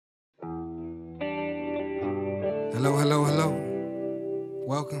Hello, hello, hello.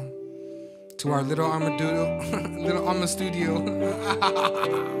 Welcome to our little Armadillo, little Arma studio.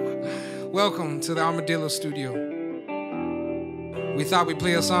 Welcome to the Armadillo studio. We thought we'd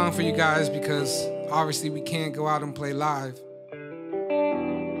play a song for you guys because obviously we can't go out and play live.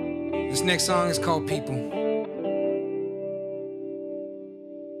 This next song is called People.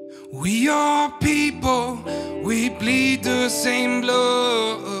 We are people, we bleed the same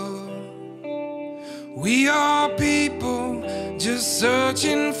blood. We are people just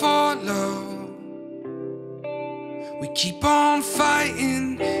searching for love. We keep on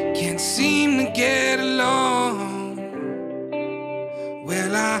fighting, can't seem to get along.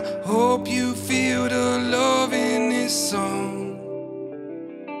 Well, I hope you feel the love in this song.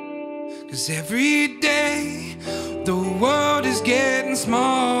 'Cause every day the world is getting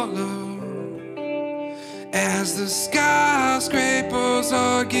smaller as the skyscrapers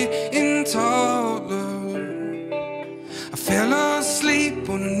are getting taller. I fell asleep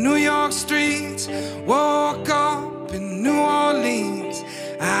on the New York streets, woke up in New Orleans.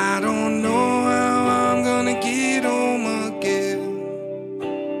 I don't know how I'm gonna get home again.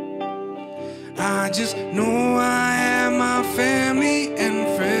 I just know I have my family and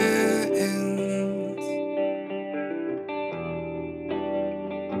friends.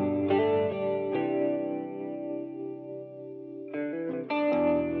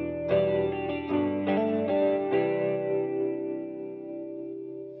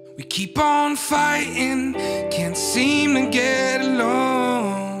 We keep on fighting, can't seem to get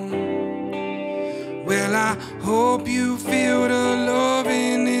along. Well, I hope you feel the love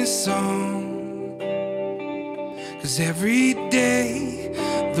in this song. 'Cause every day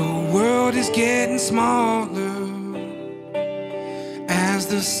the world is getting smaller as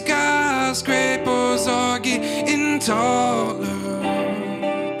the skyscrapers are getting taller.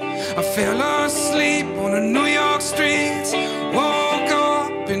 I fell asleep on the New York streets, woke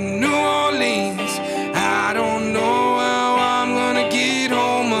up in New Orleans. I don't know how I'm gonna get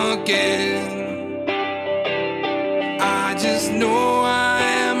home again. I just know I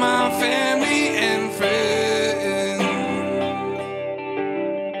have my family and friends.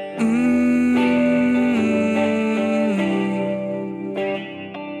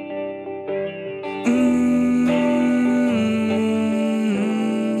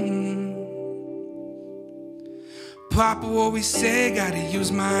 Papa always said, gotta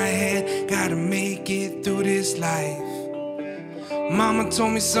use my head, gotta make it through this life. Mama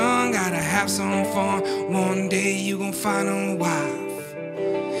told me, son, gotta have some fun. One day you gon' find a wife.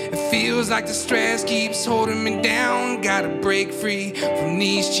 It feels like the stress keeps holding me down. Gotta break free from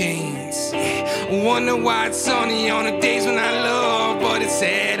these chains. I wonder why it's sunny on the days when I love, but it's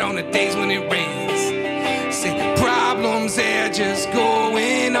sad on the days when it rains. Say problems, they're just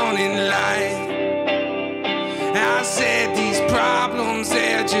going on in life. I said these problems,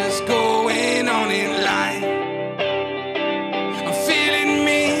 they're just going on in life. I'm feeling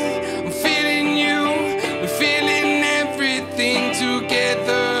me, I'm feeling you, we're feeling everything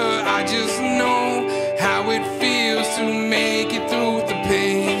together. I just know how it feels to make it through the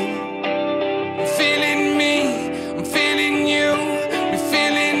pain. I'm feeling me, I'm feeling you, we're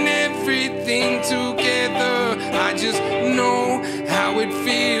feeling everything together. I just know how it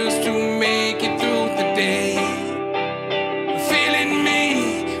feels to make it through the day.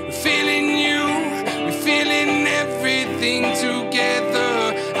 Together,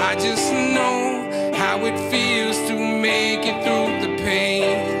 I just know how it feels to make it through the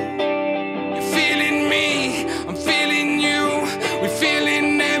pain. You're feeling me, I'm feeling you, we're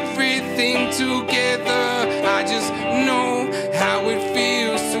feeling everything together. I just know how it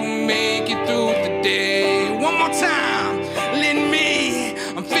feels to make it through the day. One more time, lend me,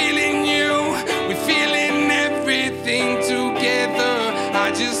 I'm feeling you, we're feeling everything together.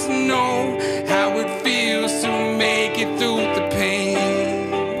 I just know how it feels to make it through the pain.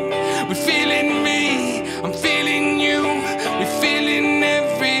 We're feeling me, I'm feeling you, we're feeling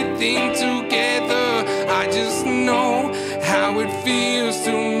everything together. I just know how it feels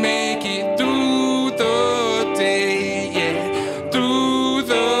to make it through the day, yeah. Through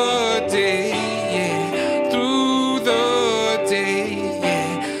the day, yeah. Through the day,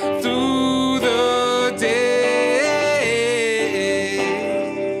 yeah. Through the day.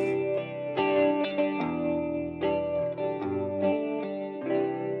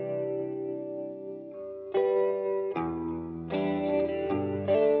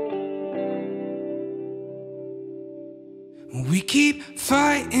 We keep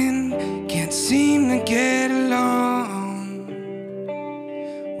fighting, can't seem to get along.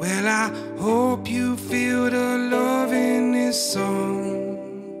 Well, I hope you feel the love in this song.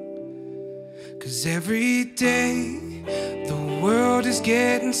 'Cause every day the world is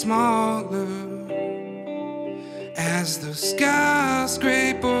getting smaller as the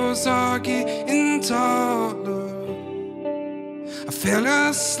skyscrapers are getting taller. I fell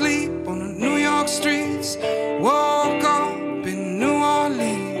asleep on the New York streets, woke up in New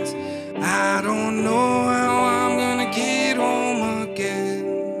Orleans. I don't know how I'm gonna get home again.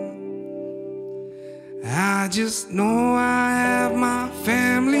 I just know I have my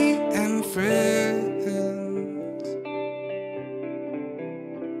family and friends.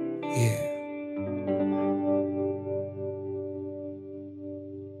 Yeah.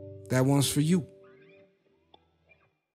 That one's for you.